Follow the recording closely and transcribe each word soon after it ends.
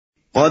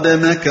قد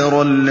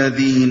مكر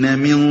الذين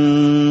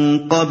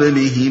من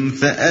قبلهم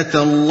فأتى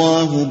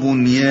الله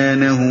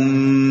بنيانهم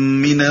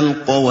من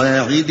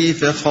القواعد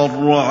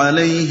فخر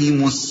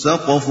عليهم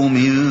السقف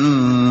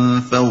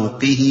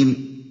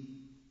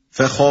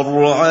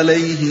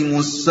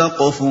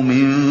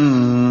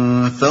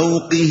من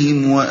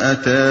فوقهم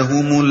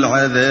وأتاهم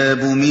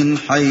العذاب من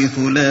حيث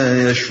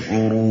لا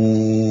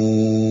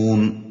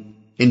يشعرون۔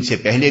 ان سے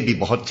پہلے بھی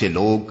بہت سے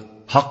لوگ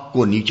حق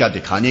کو نیچا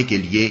دکھانے کے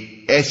لیے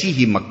ایسی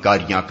ہی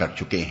مکاریاں کر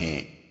چکے ہیں،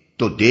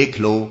 تو دیکھ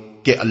لو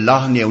کہ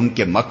اللہ نے ان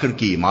کے مکر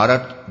کی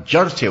عمارت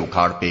جڑ سے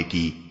اکھاڑ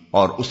پھینکی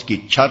اور اس کی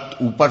چھت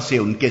اوپر سے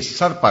ان کے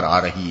سر پر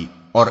آ رہی،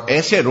 اور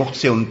ایسے رخ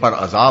سے ان پر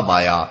عذاب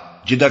آیا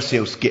جدھر سے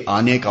اس کے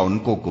آنے کا ان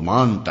کو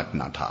گمان تک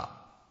نہ تھا۔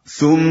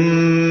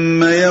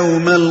 ثم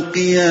يوم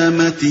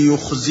القيامة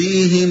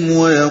يخزيهم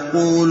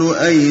ويقول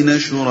أين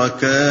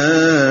شركائي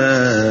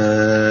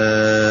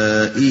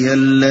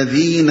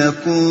الذين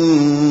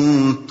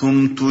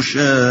كنتم تشاقون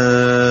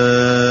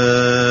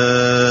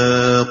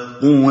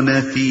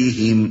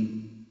فيهم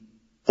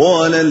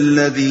قال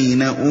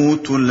الذين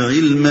أوتوا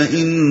العلم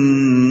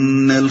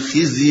إن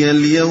الخزي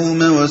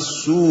اليوم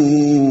والسوء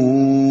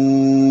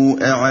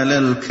على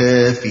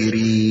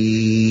الكافرين۔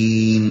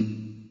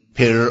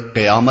 پھر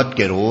قیامت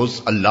کے روز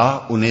اللہ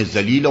انہیں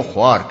ذلیل و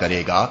خوار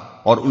کرے گا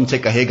اور ان سے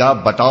کہے گا،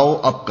 بتاؤ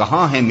اب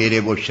کہاں ہیں میرے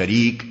وہ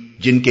شریک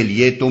جن کے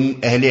لیے تم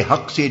اہل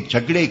حق سے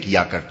جھگڑے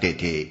کیا کرتے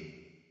تھے؟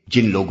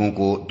 جن لوگوں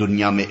کو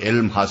دنیا میں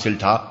علم حاصل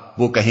تھا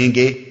وہ کہیں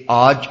گے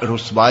آج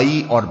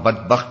رسوائی اور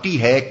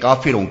بدبختی ہے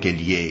کافروں کے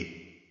لیے۔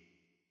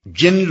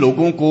 جن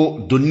لوگوں کو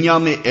دنیا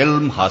میں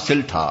علم حاصل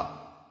تھا۔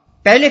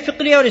 پہلے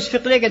فقرے اور اس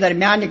فقرے کے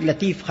درمیان ایک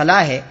لطیف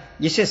خلا ہے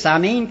جسے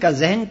سامعین کا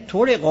ذہن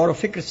تھوڑے غور و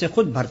فکر سے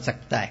خود بھر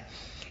سکتا ہے۔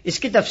 اس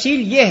کی تفصیل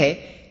یہ ہے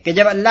کہ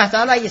جب اللہ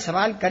تعالیٰ یہ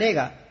سوال کرے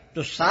گا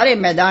تو سارے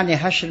میدان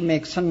حشر میں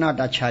ایک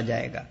سناٹا چھا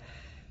جائے گا،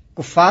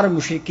 کفار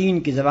مشرکین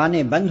کی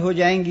زبانیں بند ہو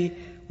جائیں گی،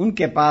 ان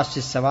کے پاس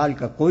اس سوال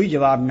کا کوئی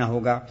جواب نہ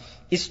ہوگا،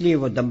 اس لیے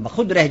وہ دم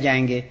بخود رہ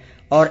جائیں گے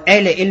اور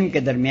اہل علم کے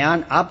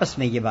درمیان آپس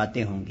میں یہ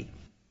باتیں ہوں گی۔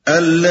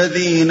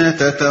 الذين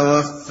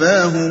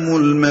تتوفاهم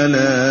الملائكة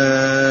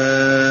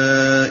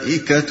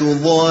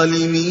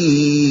ظالمي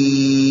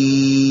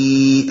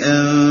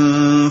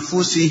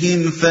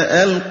أنفسهم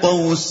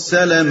فألقوا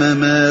السلم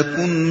ما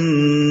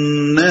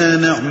كنا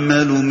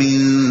نعمل من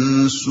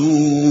سوء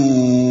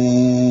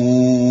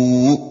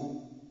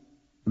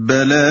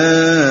بلى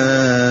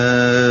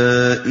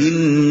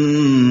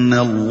إن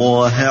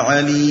الله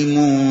عليم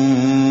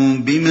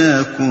بما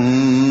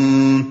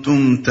كنتم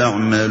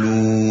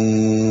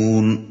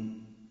تعملون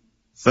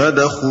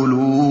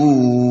فادخلوا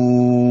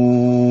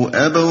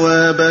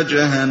أبواب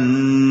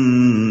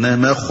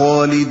جهنم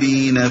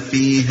خالدين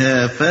فيها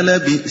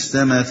فلبئس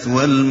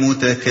مثوى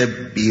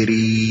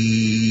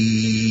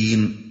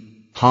المتكبرين۔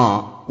 ہاں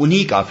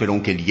انہی کافروں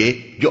کے لیے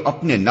جو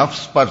اپنے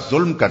نفس پر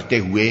ظلم کرتے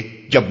ہوئے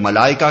جب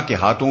ملائکہ کے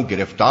ہاتھوں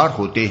گرفتار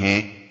ہوتے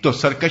ہیں تو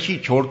سرکشی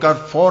چھوڑ کر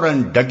فوراً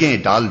ڈگیں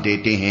ڈال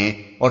دیتے ہیں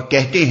اور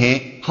کہتے ہیں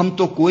ہم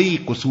تو کوئی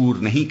قصور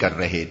نہیں کر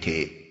رہے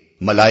تھے۔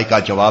 ملائکہ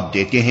جواب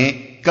دیتے ہیں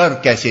کر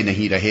کیسے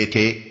نہیں رہے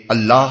تھے،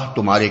 اللہ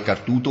تمہارے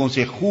کرتوتوں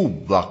سے خوب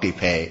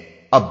واقف ہے،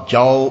 اب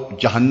جاؤ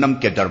جہنم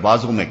کے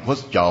دروازوں میں گھس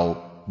جاؤ،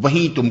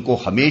 وہیں تم کو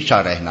ہمیشہ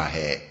رہنا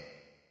ہے۔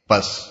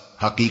 بس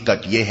حقیقت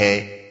یہ ہے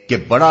کہ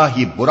بڑا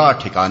ہی برا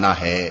ٹھکانہ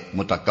ہے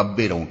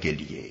متکبروں کے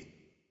لیے۔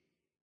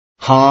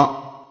 ہاں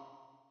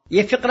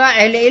یہ فقرہ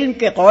اہل علم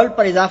کے قول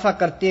پر اضافہ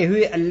کرتے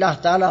ہوئے اللہ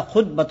تعالیٰ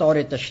خود بطور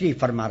تشریح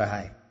فرما رہا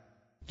ہے۔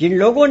 جن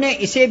لوگوں نے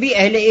اسے بھی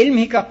اہل علم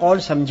ہی کا قول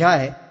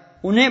سمجھا ہے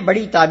انہیں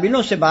بڑی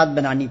تعبیروں سے بات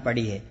بنانی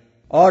پڑی ہے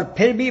اور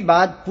پھر بھی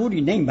بات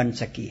پوری نہیں بن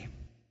سکی ہے۔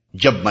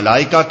 جب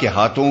ملائکہ کے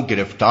ہاتھوں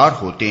گرفتار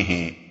ہوتے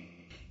ہیں،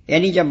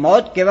 یعنی جب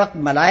موت کے وقت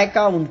ملائکہ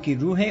ان کی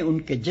روحیں ان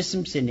کے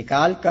جسم سے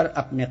نکال کر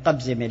اپنے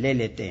قبضے میں لے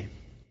لیتے ہیں،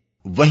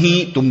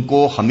 وہیں تم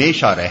کو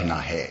ہمیشہ رہنا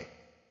ہے۔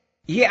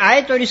 یہ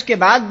آیت اور اس کے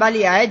بعد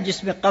والی آیت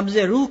جس میں قبض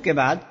روح کے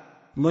بعد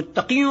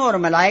متقیوں اور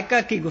ملائکہ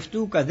کی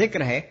گفتگو کا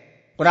ذکر ہے،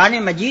 قرآن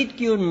مجید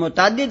کی ان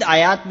متعدد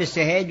آیات میں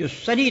سے ہے جو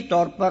صریح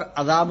طور پر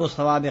عذاب و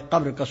ثواب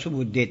قبر کا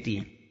ثبوت دیتی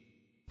ہیں۔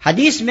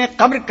 حدیث میں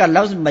قبر کا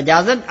لفظ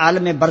مجازاً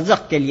عالم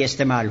برزخ کے لیے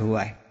استعمال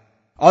ہوا ہے،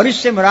 اور اس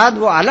سے مراد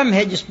وہ عالم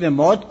ہے جس میں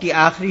موت کی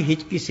آخری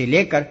ہچکی سے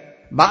لے کر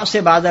بعث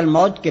بعد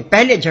الموت کے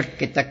پہلے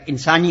جھٹکے تک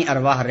انسانی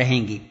ارواح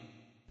رہیں گی۔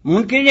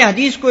 منکرین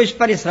حدیث کو اس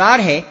پر اصرار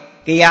ہے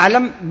کہ یہ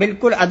عالم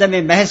بالکل عدم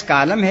محض کا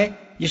عالم ہے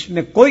جس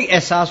میں کوئی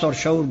احساس اور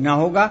شعور نہ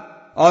ہوگا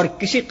اور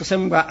کسی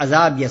قسم کا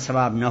عذاب یا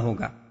ثواب نہ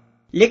ہوگا۔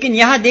 لیکن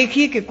یہاں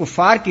دیکھیے کہ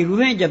کفار کی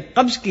روحیں جب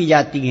قبض کی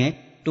جاتی ہیں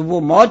تو وہ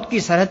موت کی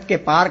سرحد کے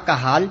پار کا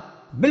حال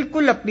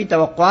بالکل اپنی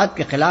توقعات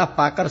کے خلاف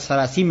پا کر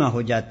سراسیمہ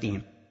ہو جاتی ہیں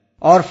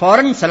اور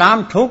فوراً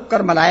سلام ٹھوک کر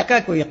ملائکہ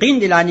کو یقین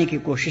دلانے کی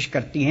کوشش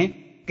کرتی ہیں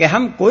کہ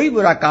ہم کوئی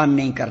برا کام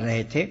نہیں کر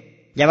رہے تھے۔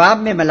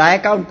 جواب میں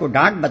ملائکہ ان کو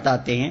ڈانٹ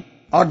بتاتے ہیں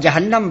اور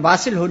جہنم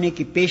واصل ہونے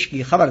کی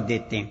پیشگی خبر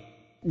دیتے ہیں۔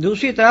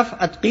 دوسری طرف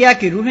اتقیاء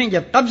کی روحیں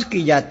جب قبض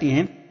کی جاتی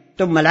ہیں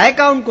تو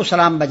ملائکہ ان کو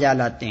سلام بجا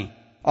لاتے ہیں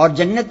اور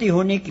جنتی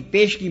ہونے کی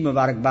پیشگی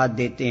مبارکباد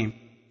دیتے ہیں۔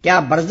 کیا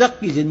برزخ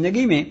کی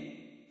زندگی میں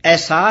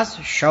احساس،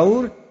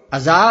 شعور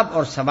عذاب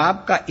اور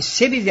ثواب کا اس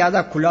سے بھی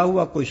زیادہ کھلا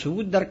ہوا کوئی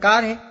ثبوت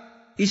درکار ہے؟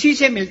 اسی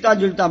سے ملتا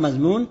جلتا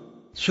مضمون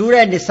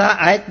سورہ نساء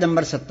آیت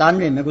نمبر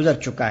 97 میں گزر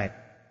چکا ہے،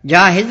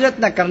 جہاں ہجرت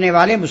نہ کرنے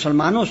والے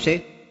مسلمانوں سے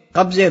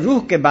قبض روح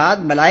کے بعد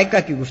ملائکہ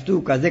کی گفتگو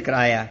کا ذکر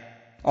آیا،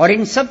 اور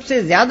ان سب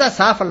سے زیادہ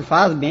صاف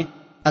الفاظ میں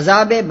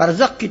عذاب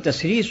برزخ کی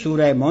تصریح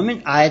سورہ مومن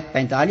آیت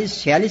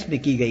 45-46 میں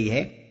کی گئی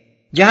ہے،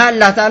 جہاں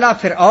اللہ تعالیٰ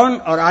فرعون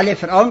اور آل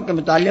فرعون کے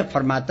متعلق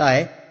فرماتا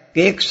ہے کہ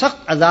ایک سخت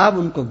عذاب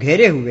ان کو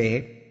گھیرے ہوئے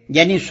ہے،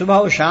 یعنی صبح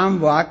و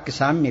شام وہ آگ کے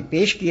سامنے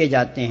پیش کیے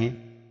جاتے ہیں،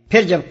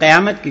 پھر جب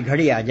قیامت کی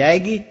گھڑی آ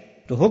جائے گی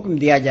تو حکم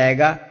دیا جائے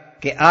گا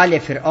کہ آل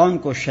فرعون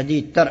کو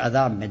شدید تر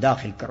عذاب میں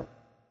داخل کرو۔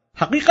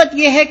 حقیقت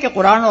یہ ہے کہ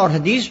قرآن اور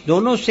حدیث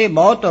دونوں سے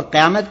موت اور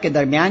قیامت کے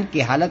درمیان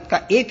کی حالت کا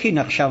ایک ہی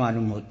نقشہ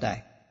معلوم ہوتا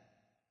ہے،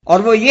 اور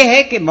وہ یہ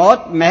ہے کہ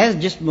موت محض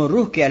جسم و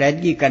روح کی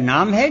علیحدگی کا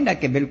نام ہے، نہ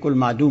کہ بالکل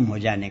معدوم ہو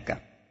جانے کا۔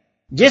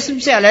 جسم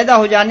سے علیحدہ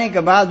ہو جانے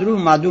کے بعد روح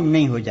معدوم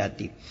نہیں ہو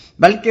جاتی،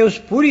 بلکہ اس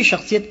پوری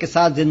شخصیت کے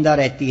ساتھ زندہ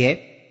رہتی ہے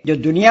جو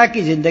دنیا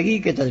کی زندگی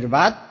کے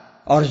تجربات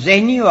اور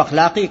ذہنی و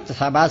اخلاقی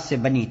اکتسابات سے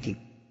بنی تھی۔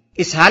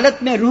 اس حالت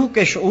میں روح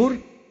کے شعور،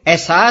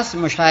 احساس،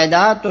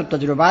 مشاہدات اور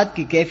تجربات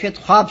کی کیفیت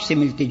خواب سے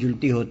ملتی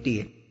جلتی ہوتی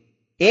ہے۔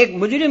 ایک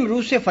مجرم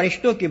روح سے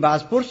فرشتوں کی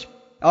باز پرس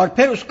اور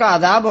پھر اس کا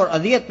عذاب اور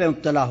اذیت میں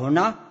مبتلا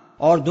ہونا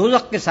اور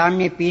دوزخ کے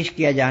سامنے پیش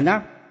کیا جانا،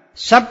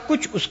 سب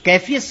کچھ اس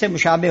کیفیت سے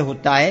مشابہ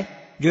ہوتا ہے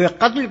جو ایک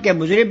قتل کے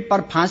مجرم پر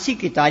پھانسی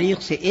کی تاریخ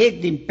سے ایک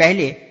دن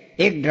پہلے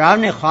ایک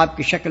ڈراونے خواب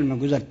کی شکل میں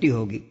گزرتی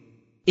ہوگی۔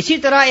 اسی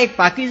طرح ایک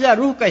پاکیزہ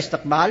روح کا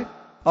استقبال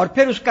اور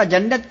پھر اس کا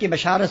جنت کی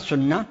بشارت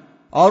سننا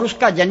اور اس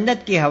کا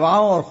جنت کی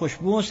ہواؤں اور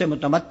خوشبوؤں سے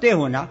متمتع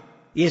ہونا،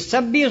 یہ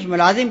سب بھی اس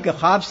ملازم کے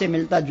خواب سے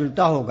ملتا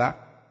جلتا ہوگا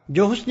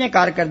جو حسن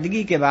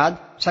کارکردگی کے بعد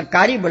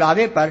سرکاری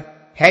بلاوے پر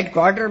ہیڈ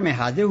کوارٹر میں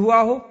حاضر ہوا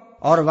ہو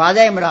اور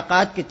وعدہ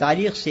ملاقات کی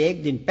تاریخ سے ایک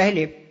دن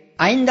پہلے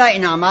آئندہ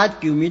انعامات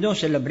کی امیدوں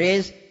سے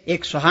لبریز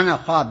ایک سہانا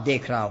خواب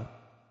دیکھ رہا ہو۔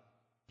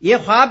 یہ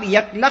خواب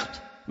یک لخت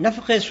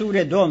نفخ سور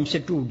دوم سے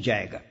ٹوٹ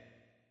جائے گا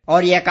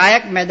اور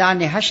یکایک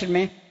میدان حشر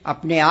میں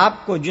اپنے آپ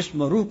کو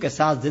جسم و روح کے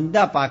ساتھ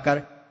زندہ پا کر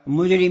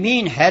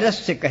مجرمین حیرت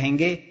سے کہیں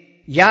گے،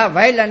 یا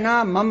ویلنا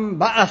من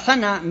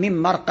بعثنا من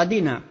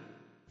مرقدنا،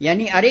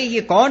 یعنی ارے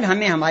یہ کون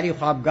ہمیں ہماری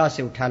خوابگاہ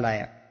سے اٹھا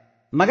لایا؟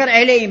 مگر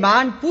اہل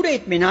ایمان پورے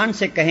اطمینان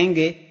سے کہیں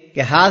گے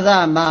کہ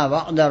ھذا ما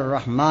وعد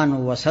الرحمن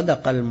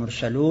وصدق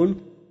المرسلون،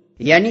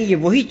 یعنی یہ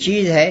وہی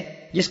چیز ہے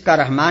جس کا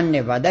رحمان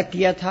نے وعدہ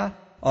کیا تھا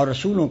اور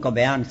رسولوں کا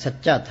بیان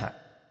سچا تھا۔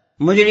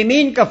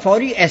 مجرمین کا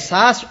فوری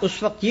احساس اس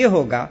وقت یہ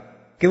ہوگا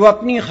کہ وہ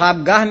اپنی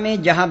خوابگاہ میں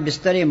جہاں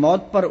بستر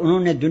موت پر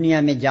انہوں نے دنیا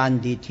میں جان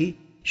دی تھی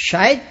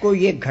شاید کوئی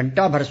ایک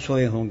گھنٹہ بھر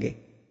سوئے ہوں گے،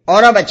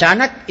 اور اب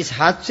اچانک اس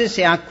حادثے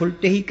سے آنکھ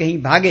کھلتے ہی کہیں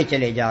بھاگے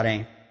چلے جا رہے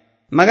ہیں۔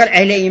 مگر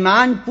اہل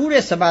ایمان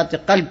پورے ثبات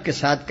قلب کے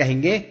ساتھ کہیں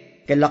گے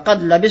کہ لقد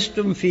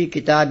لبستم فی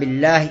کتاب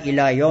اللہ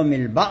الی یوم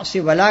البعث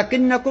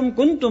ولکنکم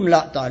کنتم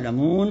لا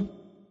تعلمون،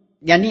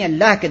 یعنی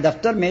اللہ کے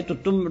دفتر میں تو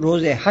تم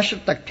روز حشر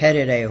تک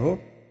ٹھہرے رہے ہو،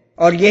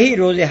 اور یہی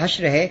روز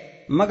حشر ہے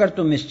مگر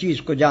تم اس چیز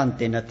کو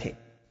جانتے نہ تھے۔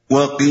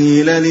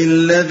 وَقِيلَ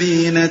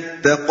لِلَّذِينَ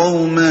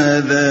اتَّقَوْا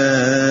مَاذَا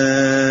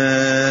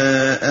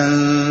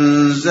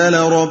أَنزَلَ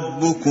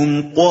رَبُّكُمْ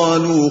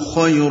قَالُوا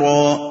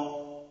خَيْرًا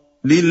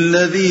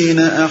لِلَّذِينَ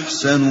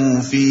أَحْسَنُوا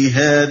فِي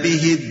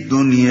هَذِهِ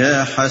الدُّنْيَا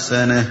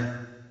حَسَنَةٌ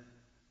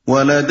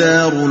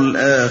وَلَدَارُ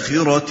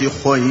الْآخِرَةِ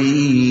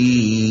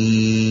خَيْرٌ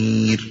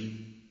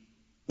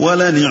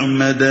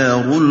وَلَنِعْمَ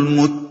دَارُ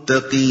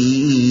الْمُتَّقِينَ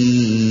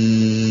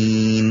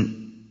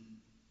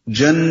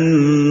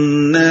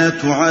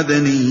جنات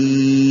عدن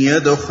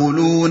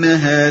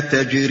يدخلونها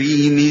تجري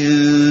من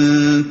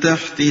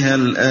تحتها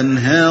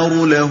الأنهار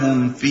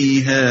لهم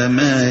فيها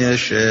ما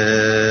يشاءون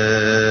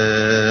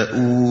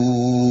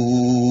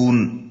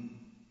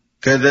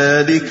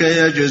كذلك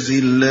يجزي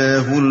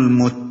الله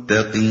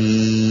المتقين۔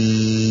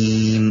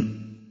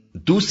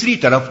 دوسری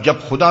طرف جب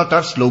خدا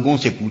ترس لوگوں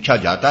سے پوچھا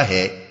جاتا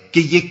ہے کہ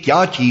یہ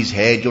کیا چیز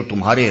ہے جو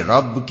تمہارے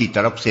رب کی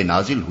طرف سے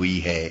نازل ہوئی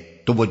ہے،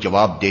 تو وہ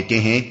جواب دیتے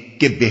ہیں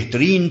کہ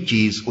بہترین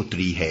چیز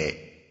اتری ہے۔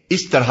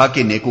 اس طرح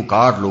کے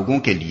نیکوکار لوگوں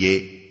کے لیے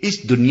اس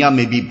دنیا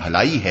میں بھی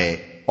بھلائی ہے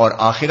اور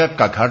آخرت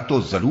کا گھر تو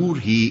ضرور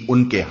ہی ان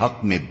کے حق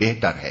میں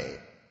بہتر ہے۔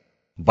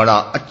 بڑا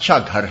اچھا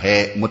گھر ہے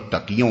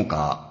متقیوں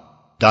کا،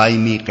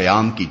 دائمی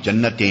قیام کی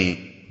جنتیں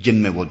جن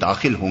میں وہ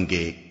داخل ہوں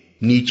گے،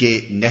 نیچے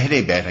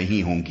نہریں بہہ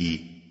رہی ہوں گی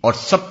اور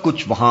سب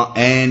کچھ وہاں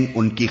عین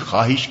ان کی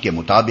خواہش کے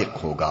مطابق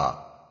ہوگا۔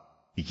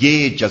 یہ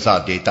جزا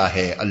دیتا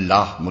ہے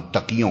اللہ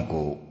متقیوں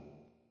کو۔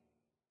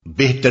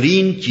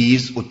 بہترین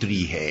چیز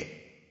اتری ہے،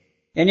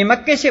 یعنی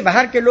مکے سے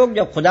باہر کے لوگ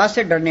جب خدا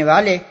سے ڈرنے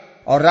والے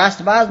اور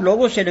راست باز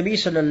لوگوں سے نبی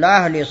صلی اللہ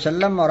علیہ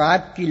وسلم اور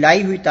آپ کی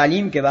لائی ہوئی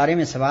تعلیم کے بارے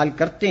میں سوال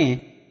کرتے ہیں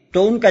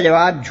تو ان کا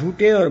جواب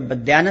جھوٹے اور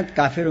بددیانت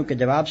کافروں کے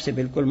جواب سے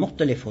بالکل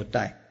مختلف ہوتا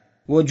ہے۔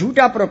 وہ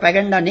جھوٹا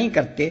پروپیگنڈا نہیں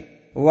کرتے،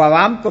 وہ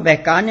عوام کو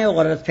بہکانے اور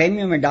غلط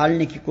فہمیوں میں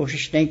ڈالنے کی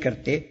کوشش نہیں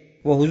کرتے،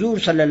 وہ حضور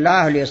صلی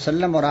اللہ علیہ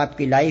وسلم اور آپ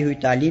کی لائی ہوئی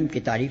تعلیم کی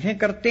تعریفیں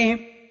کرتے ہیں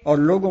اور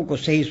لوگوں کو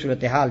صحیح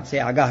صورتحال سے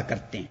آگاہ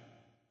کرتے ہیں۔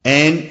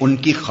 عین ان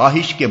کی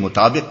خواہش کے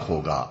مطابق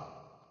ہوگا۔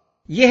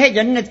 یہ ہے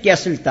جنت کی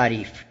اصل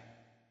تعریف۔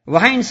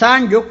 وہاں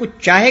انسان جو کچھ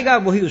چاہے گا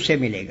وہی اسے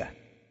ملے گا۔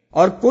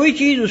 اور کوئی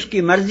چیز اس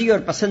کی مرضی اور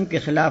پسند کے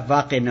خلاف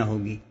واقع نہ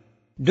ہوگی۔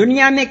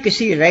 دنیا میں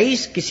کسی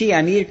رئیس، کسی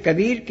امیر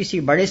کبیر، کسی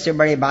بڑے سے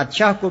بڑے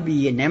بادشاہ کو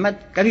بھی یہ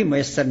نعمت کبھی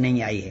میسر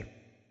نہیں آئی ہے،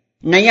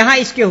 نہ یہاں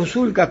اس کے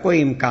حصول کا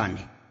کوئی امکان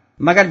ہے،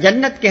 مگر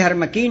جنت کے ہر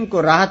مکین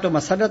کو راحت و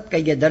مسرت کا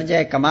یہ درجہ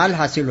کمال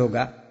حاصل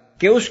ہوگا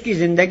کہ اس کی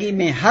زندگی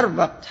میں ہر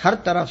وقت ہر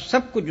طرف سب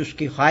کچھ اس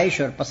کی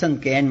خواہش اور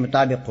پسند کے عین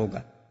مطابق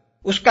ہوگا،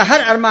 اس کا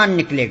ہر ارمان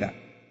نکلے گا،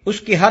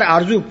 اس کی ہر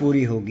آرزو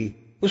پوری ہوگی،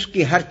 اس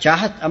کی ہر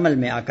چاہت عمل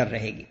میں آ کر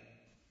رہے گی۔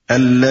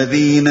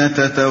 الذين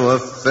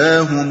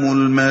تتوفاهم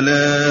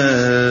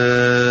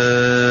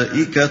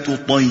الملائكة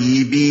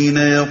طيبين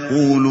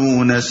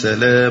يقولون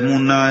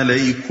سلام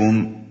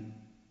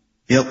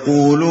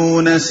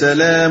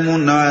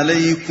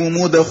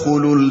عليكم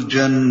ادخلوا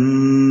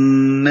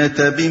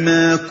الجنة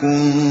بما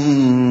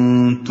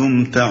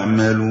كنتم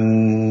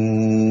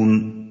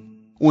تعملون۔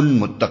 ان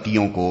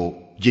متقیوں کو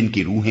جن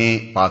کی روحیں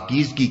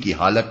پاکیزگی کی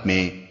حالت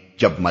میں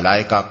جب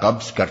ملائکہ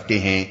قبض کرتے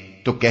ہیں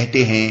تو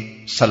کہتے ہیں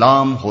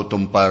سلام ہو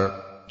تم پر،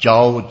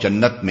 جاؤ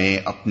جنت میں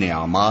اپنے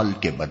اعمال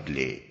کے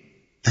بدلے۔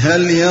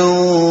 هل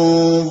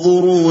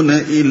ينظرون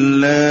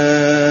إلا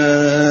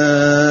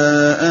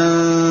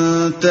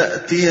أن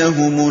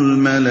تأتيهم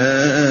الملائكة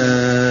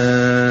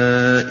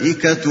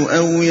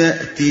أو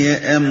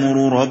يأتي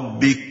أمر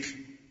ربك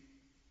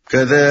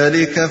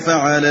كذلك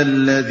فعل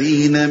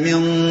الذين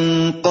من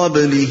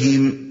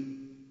قبلهم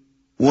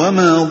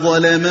وما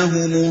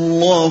ظلمهم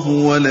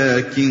الله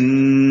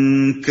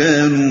ولكن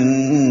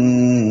كانوا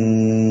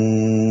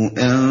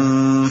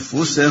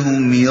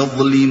أنفسهم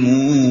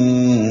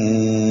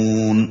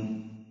يظلمون۔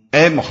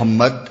 اے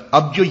محمد،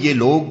 اب جو یہ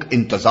لوگ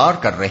انتظار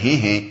کر رہے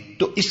ہیں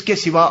تو اس کے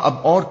سوا اب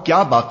اور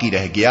کیا باقی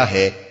رہ گیا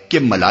ہے کہ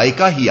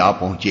ملائکہ ہی آ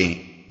پہنچیں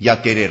یا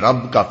تیرے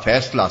رب کا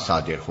فیصلہ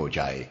صادر ہو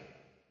جائے۔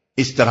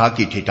 اس طرح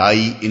کی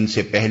ٹھٹائی ان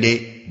سے پہلے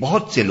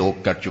بہت سے لوگ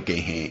کر چکے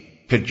ہیں،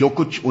 پھر جو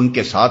کچھ ان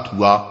کے ساتھ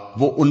ہوا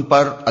وہ ان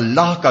پر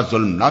اللہ کا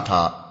ظلم نہ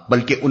تھا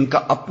بلکہ ان کا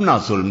اپنا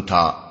ظلم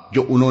تھا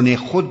جو انہوں نے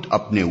خود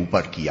اپنے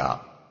اوپر کیا۔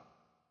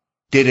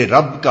 تیرے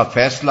رب کا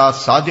فیصلہ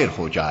صادر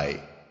ہو جائے۔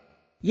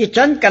 یہ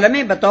چند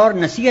کلمے بطور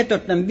نصیحت اور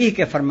تنبیہ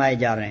کے فرمائے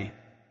جا رہے ہیں۔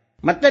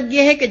 مطلب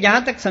یہ ہے کہ جہاں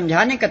تک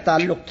سمجھانے کا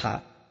تعلق تھا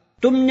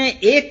تم نے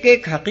ایک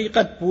ایک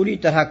حقیقت پوری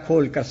طرح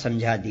کھول کر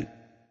سمجھا دی،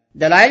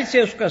 دلائل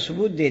سے اس کا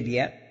ثبوت دے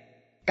دیا،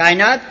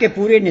 کائنات کے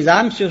پورے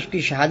نظام سے اس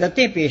کی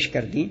شہادتیں پیش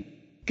کر دیں،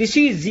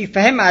 کسی ذی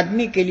فہم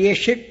آدمی کے لیے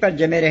شرک پر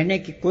جمے رہنے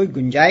کی کوئی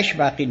گنجائش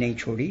باقی نہیں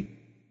چھوڑی۔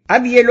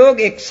 اب یہ لوگ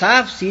ایک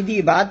صاف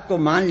سیدھی بات کو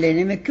مان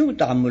لینے میں کیوں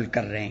تحمل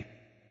کر رہے ہیں؟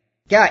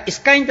 کیا اس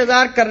کا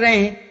انتظار کر رہے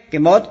ہیں کہ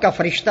موت کا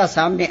فرشتہ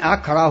سامنے آ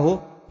کھڑا ہو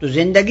تو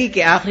زندگی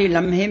کے آخری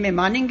لمحے میں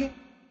مانیں گے،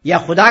 یا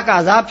خدا کا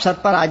عذاب سر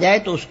پر آ جائے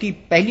تو اس کی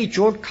پہلی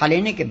چوٹ کھا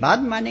لینے کے بعد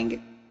مانیں گے؟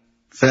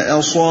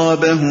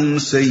 فَأَصَابَهُمْ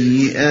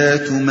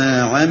سَيِّئَاتُ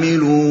مَا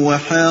عَمِلُوا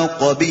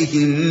وَحَاقَ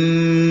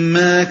بِهِم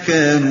مَّا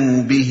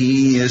كَانُوا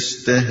بِهِ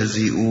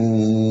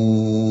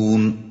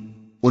يَسْتَهْزِئُونَ۔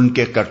 ان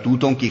کے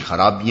کرتوتوں کی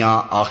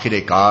خرابیاں آخر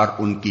کار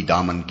ان کی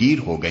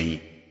دامنگیر ہو گئیں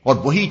اور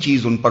وہی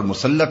چیز ان پر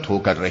مسلط ہو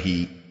کر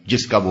رہی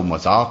جس کا وہ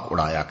مذاق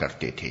اڑایا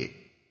کرتے تھے۔